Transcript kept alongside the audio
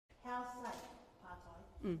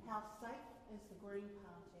How safe is the Green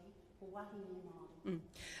Party for wahine Māori?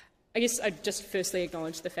 I guess I'd just firstly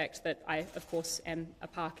acknowledge the fact that I, of course, am a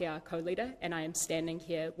Pākehā co-leader, and I am standing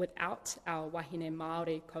here without our wahine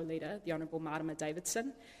Māori co-leader, the Honourable Marama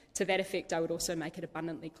Davidson. To that effect, I would also make it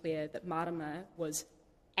abundantly clear that Marama was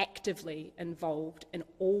actively involved in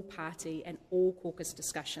all party and all caucus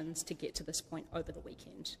discussions to get to this point over the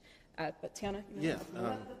weekend. But Tiana?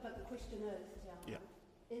 But the question is, Tiana,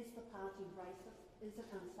 is the party racist? Is it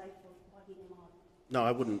unsafe for wahine Māori? No,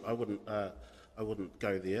 I wouldn't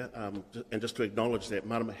go there. And just to acknowledge that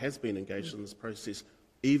Marama has been engaged in this process,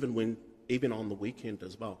 even on the weekend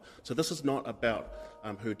as well. So this is not about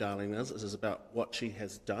who Darleen is. This is about what she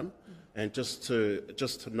has done. And just to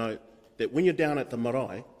note that when you're down at the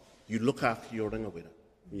marae, you look after your ringawera.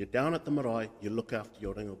 When you're down at the marae, you look after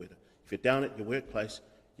your ringawera. If you're down at your workplace,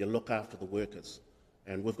 you look after the workers.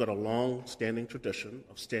 And we've got a long-standing tradition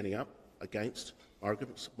of standing up against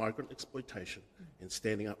migrant exploitation and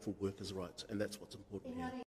standing up for workers' rights, and that's what's important here.